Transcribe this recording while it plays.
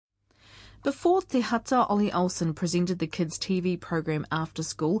Before Te Hata Olly Ohlson presented the kids' TV program after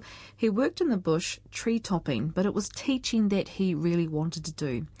school, he worked in the bush tree topping, but it was teaching that he really wanted to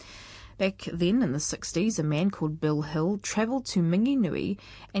do. Back then, in the 60s, a man called Bill Hill travelled to Minginui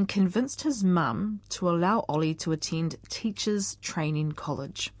and convinced his mum to allow Ollie to attend Teachers Training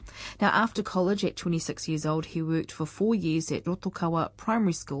College. Now, after college, at 26 years old, he worked for 4 years at Rotokawa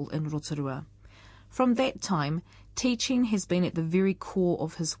Primary School in Rotorua. From that time, teaching has been at the very core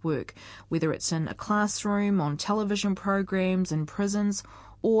of his work, whether it's in a classroom, on television programs, in prisons,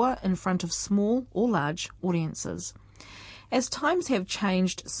 or in front of small or large audiences. As times have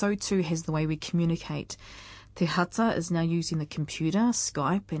changed, so too has the way we communicate. Te Hata is now using the computer,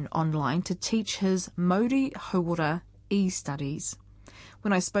 Skype and online to teach his Mauri Hauora E-Studies.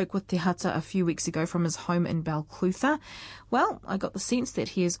 When I spoke with Te Hata a few weeks ago from his home in Balclutha, well, I got the sense that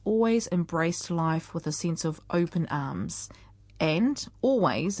he has always embraced life with a sense of open arms and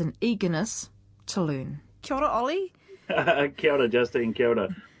always an eagerness to learn. Kia ora, Ollie. Kia ora, Justine, kia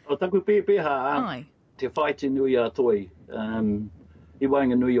ora. O taku pepeha, Ai. te whai te nui a toi. I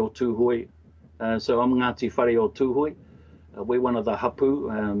wainga nui o Tūhoi. So I'm Ngāti Whare o Tūhoi. We're one of the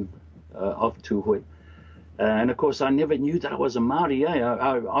hapu of Tūhoi. And of course, I never knew that I was a Māori.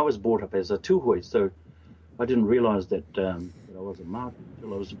 I was brought up as a Tūhoi, so I didn't realise that I was a Māori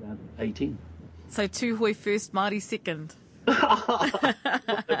until I was about 18. So Tūhoi first, Māori second. When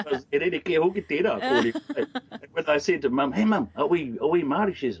I said to Mum, "Hey Mum, are we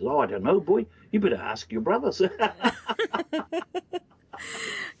Māori?" She says, "Oh, I don't know, boy. You better ask your brothers."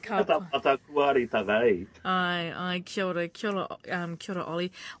 Ai, kia ora,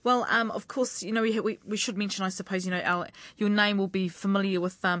 Ollie. Well, of course, you know, we should mention, I suppose, you know, your name will be familiar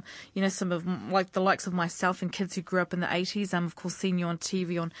with, you know, some of like the likes of myself and kids who grew up in the 80s. Of course, seeing you on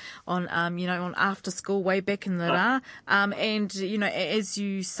TV on you know, on after school way back in the rā. And you know, as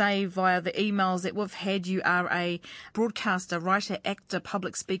you say via the emails that we've had, you are a broadcaster, writer, actor,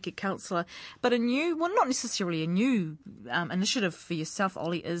 public speaker, counsellor. But a new, well, not necessarily a new initiative for yourself,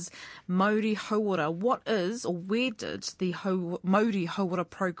 Ollie, is Mauri Hauora. What is, or where did the Mauri Hauora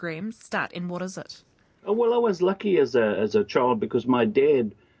program start, and what is it? Well, I was lucky as a child because my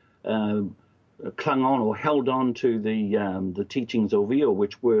dad clung on or held on to the teachings of Io,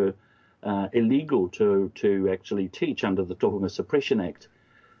 which were illegal to actually teach under the Tohunga Suppression Act.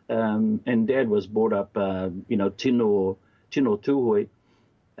 And Dad was brought up, you know, tino tūhoi.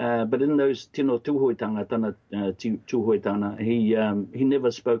 But in those tino tūhoitanga, tūhoitanga, he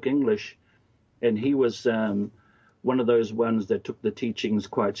never spoke English, and he was one of those ones that took the teachings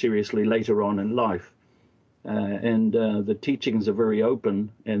quite seriously later on in life. And the teachings are very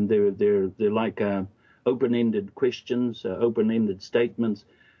open, and they're like open-ended questions, open-ended statements,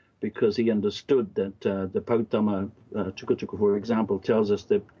 because he understood that the Pautama Tukutuku, for example, tells us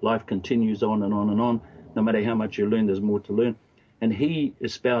that life continues on and on and on. No matter how much you learn, there's more to learn. And he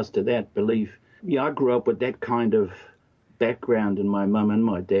espoused to that belief. Yeah, I grew up with that kind of background in my mum and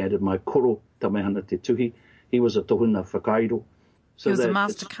my dad, and my koro, Tamehana Te Tuhi. He was a tohuna whakairo. So he was a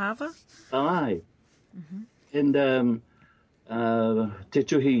master carver? Aye. Mm-hmm. And Te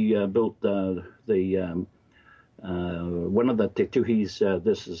Tuhi built one of the Te Tuhis,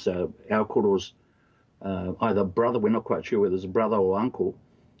 this is our koro's either brother, we're not quite sure whether it's a brother or uncle,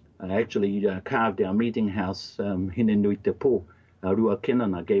 actually carved our meeting house, Hine Nui Te Po,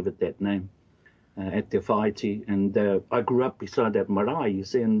 Ruakenana gave it that name, at Te Whaiti. And I grew up beside that marae, you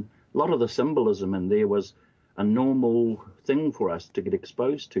see, and a lot of the symbolism in there was a normal thing for us to get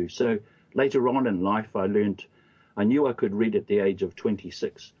exposed to. So later on in life, I knew I could read at the age of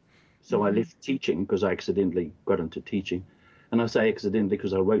 26. So I left teaching because I accidentally got into teaching. And I say accidentally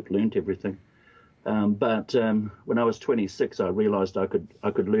because I learnt everything. But when I was 26, I realized I could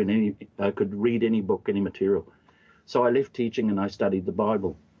read any book, any material. So I left teaching and I studied the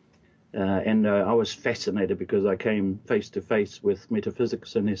Bible. And I was fascinated because I came face to face with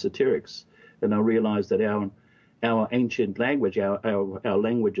metaphysics and esoterics. And I realized that our ancient language, our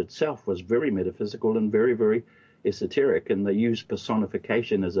language itself was very metaphysical and very, very esoteric, and they used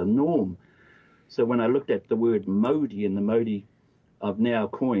personification as a norm. So when I looked at the word Mauri, and the Mauri I've now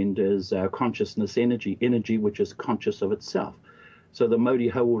coined as consciousness energy which is conscious of itself. So the Mauri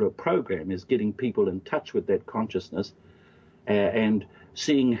Hauora program is getting people in touch with that consciousness and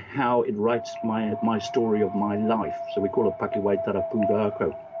seeing how it writes my story of my life. So we call it Pakiwaitara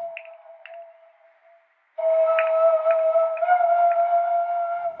Pūrākau.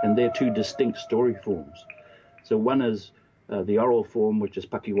 And they're two distinct story forms. So one is the oral form, which is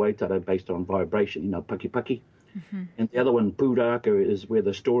Pakiwaitara, based on vibration, you know, paki. Mm-hmm. And the other one, Pūrākau, is where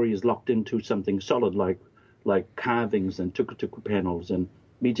the story is locked into something solid, like carvings and tukutuku panels and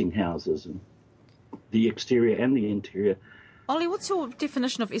meeting houses, and the exterior and the interior. Ollie, what's your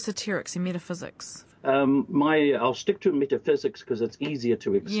definition of esoterics and metaphysics? I'll stick to metaphysics because it's easier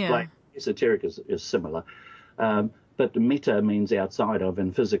to explain. Yeah. Esoteric is similar. But meta means outside of,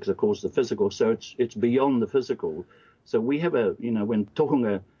 and physics, of course, the physical. So it's beyond the physical. So we have when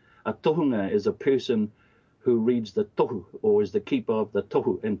tohunga, a tohunga is a person who reads the tohu, or is the keeper of the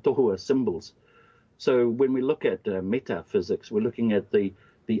tohu, and tohu are symbols. So when we look at metaphysics, we're looking at the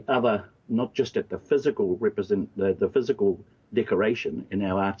other, not just at the physical the physical decoration in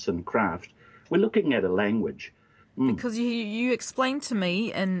our arts and craft. We're looking at a language. Because you explained to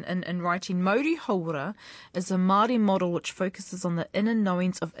me in writing, Mauri Hauora is a Māori model which focuses on the inner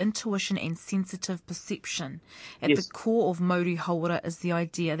knowings of intuition and sensitive perception. At Yes. the core of Mauri Hauora is the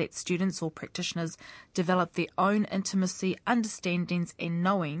idea that students or practitioners develop their own intimacy, understandings and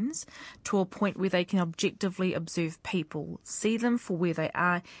knowings to a point where they can objectively observe people, see them for where they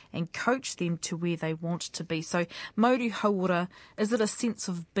are and coach them to where they want to be. So Mauri Hauora, is it a sense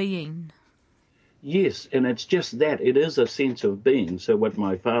of being? Yes, and it's just that. It is a sense of being. So what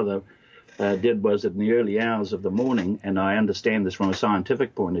my father did was in the early hours of the morning, and I understand this from a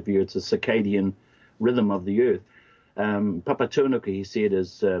scientific point of view, it's a circadian rhythm of the earth. Papa Tunuka, he said,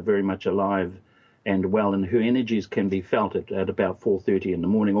 is very much alive and well, and her energies can be felt at about 4:30 in the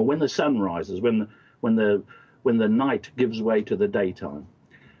morning, or when the sun rises, when the night gives way to the daytime.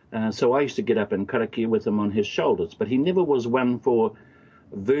 So I used to get up and karakia with him on his shoulders, but he never was one for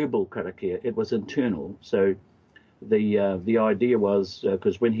verbal karakia. It was internal. So the idea was,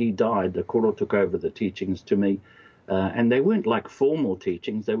 because when he died, the koro took over the teachings to me, and they weren't like formal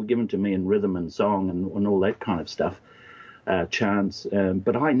teachings. They were given to me in rhythm and song and all that kind of stuff, chants.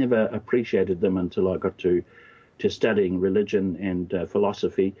 But I never appreciated them until I got to studying religion and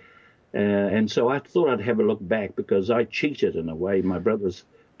philosophy. And so I thought I'd have a look back, because I cheated in a way. My brothers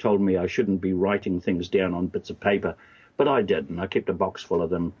told me I shouldn't be writing things down on bits of paper. But I did, and I kept a box full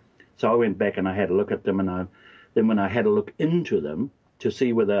of them. So I went back and I had a look at them, and then when I had a look into them to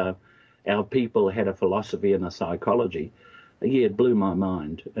see whether our people had a philosophy and a psychology, it blew my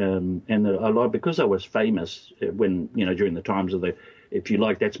mind. And a lot, because I was famous when, during the times of if you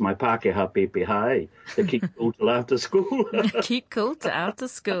like, that's my Pākehā Pepe Hae, to keep cool till after school. Keep cool to after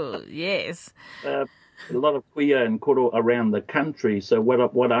school, yes. A lot of kuia and koro around the country. So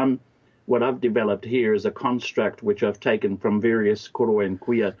what I've developed here is a construct which I've taken from various koro and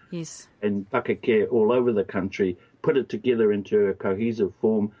kuia Yes. and pakeke all over the country, put it together into a cohesive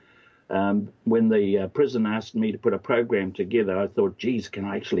form. When the prison asked me to put a program together, I thought, geez, can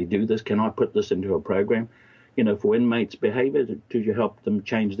I actually do this? Can I put this into a program, for inmates' behaviour, to help them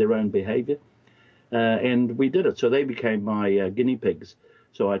change their own behaviour? And we did it. So they became my guinea pigs.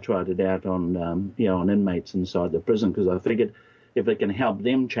 So I tried it out on inmates inside the prison, because I figured if it can help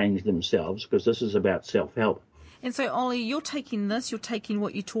them change themselves, because this is about self-help. And so, Ollie, you're taking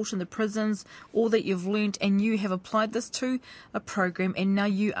what you taught in the prisons, all that you've learnt, and you have applied this to a program, and now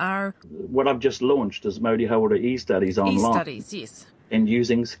you are... What I've just launched is Mauri Hauora E-Studies online. E-Studies, yes. And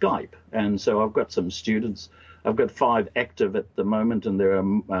using Skype. And so I've got some students. I've got 5 active at the moment, and there are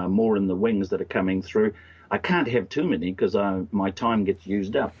more in the wings that are coming through. I can't have too many because my time gets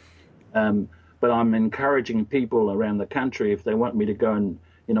used up. But I'm encouraging people around the country, if they want me to go, and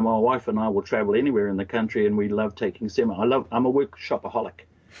my wife and I will travel anywhere in the country, and we love taking seminars. I'm a workshopaholic.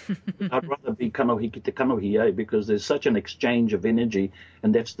 I'd rather be kanohi te kanohi, because there's such an exchange of energy,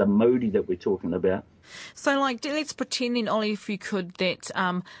 and that's the Māori that we're talking about. So, let's pretend then, Ollie, if you could, that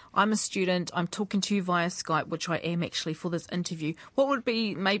I'm a student, I'm talking to you via Skype, which I am actually for this interview. What would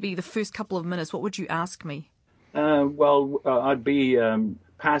be maybe the first couple of minutes? What would you ask me? I'd be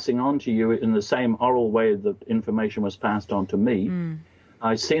passing on to you in the same oral way that information was passed on to me.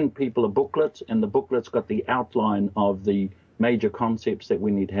 I send people a booklet, and the booklet's got the outline of the major concepts that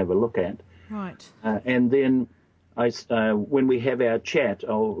we need to have a look at. Right. And then when we have our chat,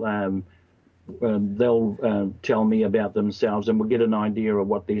 they'll tell me about themselves, and we'll get an idea of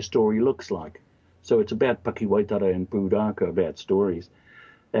what their story looks like. So it's about Pakiwaitara and Pūrākau, about stories.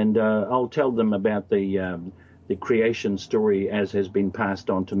 And I'll tell them about the creation story as has been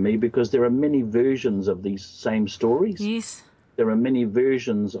passed on to me, because there are many versions of these same stories. Yes. There are many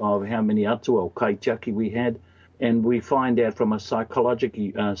versions of how many atua or kaitiaki we had, and we find out from a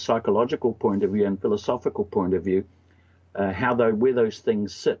psychological point of view and philosophical point of view where those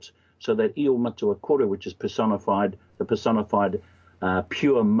things sit, so that io matua kore, which is the personified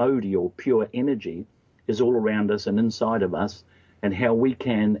pure Māori or pure energy, is all around us and inside of us, and how we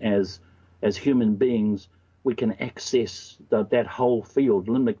can, as human beings, we can access that whole field.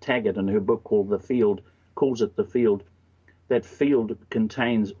 Lynn McTaggart, in her book called The Field, calls it the field, that field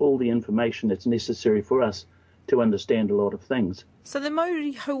contains all the information that's necessary for us to understand a lot of things. So the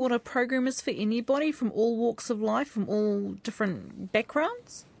Mauri Hauora program is for anybody from all walks of life, from all different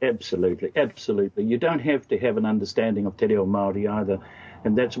backgrounds? Absolutely, absolutely. You don't have to have an understanding of Te Reo Māori either,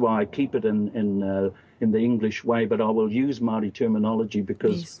 and that's why I keep it in the English way, but I will use Māori terminology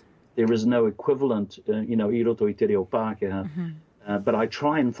because there is no equivalent, i roto I Te Reo Pākehā. But I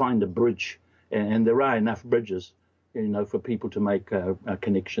try and find a bridge, and there are enough bridges, for people to make a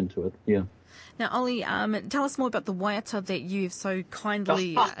connection to it. Yeah. Now, Ollie, tell us more about the waiata that you've so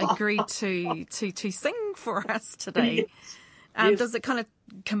kindly agreed to sing for us today. Yes. Does it kind of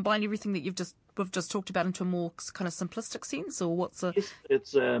combine everything that we've just talked about into a more kind of simplistic sense, or what's a? Yes,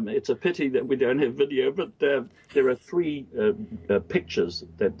 it's a pity that we don't have video, but there are three pictures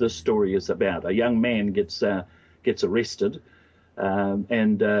that this story is about. A young man gets arrested,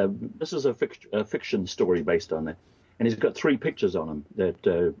 and this is a fiction story based on that. And he's got three pictures on him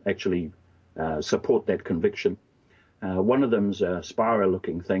that actually support that conviction. One of them's a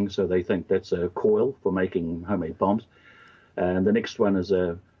spiral-looking thing, so they think that's a coil for making homemade bombs. And the next one is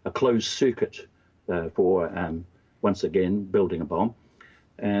a closed circuit for, once again, building a bomb.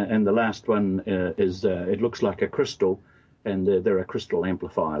 And the last one is, it looks like a crystal, and there are crystal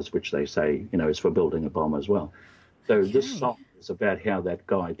amplifiers, which they say, is for building a bomb as well. So this song is about how that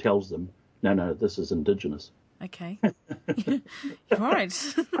guy tells them, no, this is indigenous. Okay.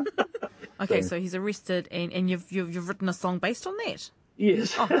 Right. Okay, so he's arrested, and you've written a song based on that?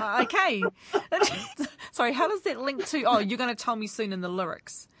 Yes. Oh, okay. Sorry, how does that link to... Oh, you're going to tell me soon in the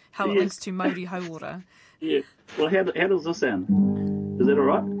lyrics how it links to Mauri Hauora. Yeah. Well, how does this sound? Is that all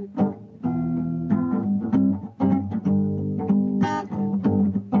right?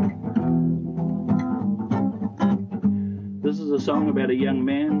 This is a song about a young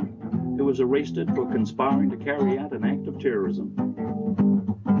man who was arrested for conspiring to carry out an act of terrorism.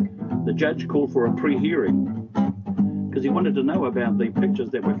 The judge called for a pre-hearing because he wanted to know about the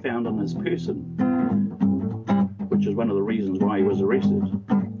pictures that were found on his person, which is one of the reasons why he was arrested.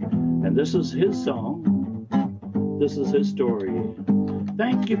 And this is his song. This is his story.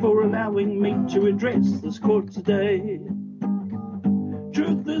 Thank you for allowing me to address this court today.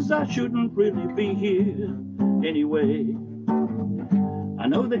 Truth is, I shouldn't really be here anyway. I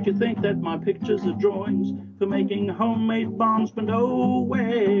know that you think that my pictures are drawings for making homemade bombs, but no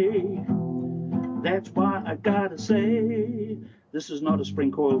way. That's why I gotta say, this is not a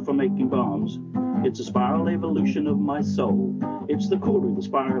spring coil for making bombs. It's a spiral evolution of my soul. It's the core, the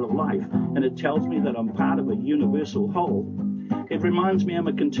spiral of life, and it tells me that I'm part of a universal whole. It reminds me I'm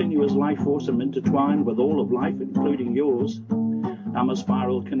a continuous life force. I'm intertwined with all of life, including yours. I'm a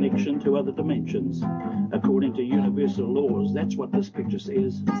spiral connection to other dimensions, according to universal laws. That's what this picture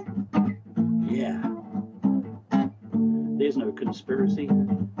says. Yeah. There's no conspiracy.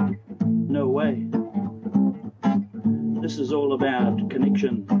 No way. This is all about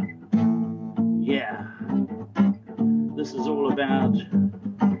connection. Yeah. This is all about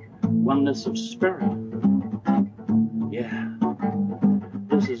oneness of spirit. Yeah.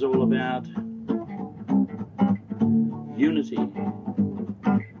 This is all about unity.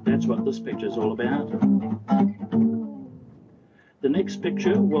 That's what this picture is all about. The next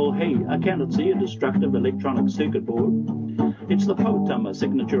picture, well, hey, I cannot see a destructive electronic circuit board. It's the Potama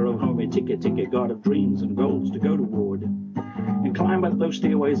signature of Home Tika Tika, god of dreams and goals to go toward. And climb up those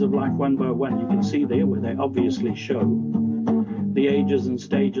stairways of life one by one. You can see there where they obviously show the ages and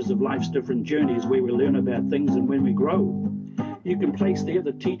stages of life's different journeys where we learn about things and when we grow. You can place there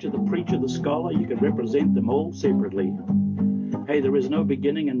the teacher, the preacher, the scholar. You can represent them all separately. Hey, there is no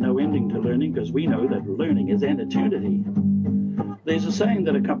beginning and no ending to learning, because we know that learning is an eternity. There's a saying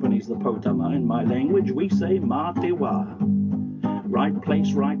that accompanies the Potama. In my language, we say mā te wā. Right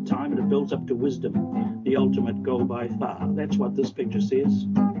place, right time, and it builds up to wisdom, the ultimate goal by far. That's what this picture says.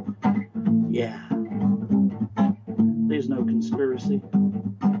 Yeah. There's no conspiracy.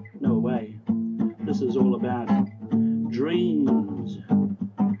 No way. This is all about dreams.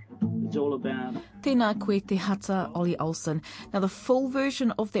 It's all about... Tēnā koe Te Hata Olly Ohlson. Now, the full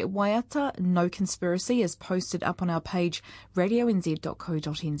version of that waiata, No Conspiracy, is posted up on our page,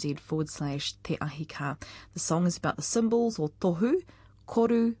 radionz.co.nz/Te Ahi Ka. The song is about the symbols, or tohu,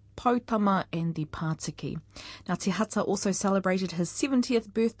 koru, Potama and the Pātiki. Now, Te Hata also celebrated his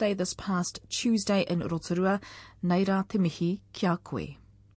 70th birthday this past Tuesday in Rotorua. Nei rā te mihi, kia koe.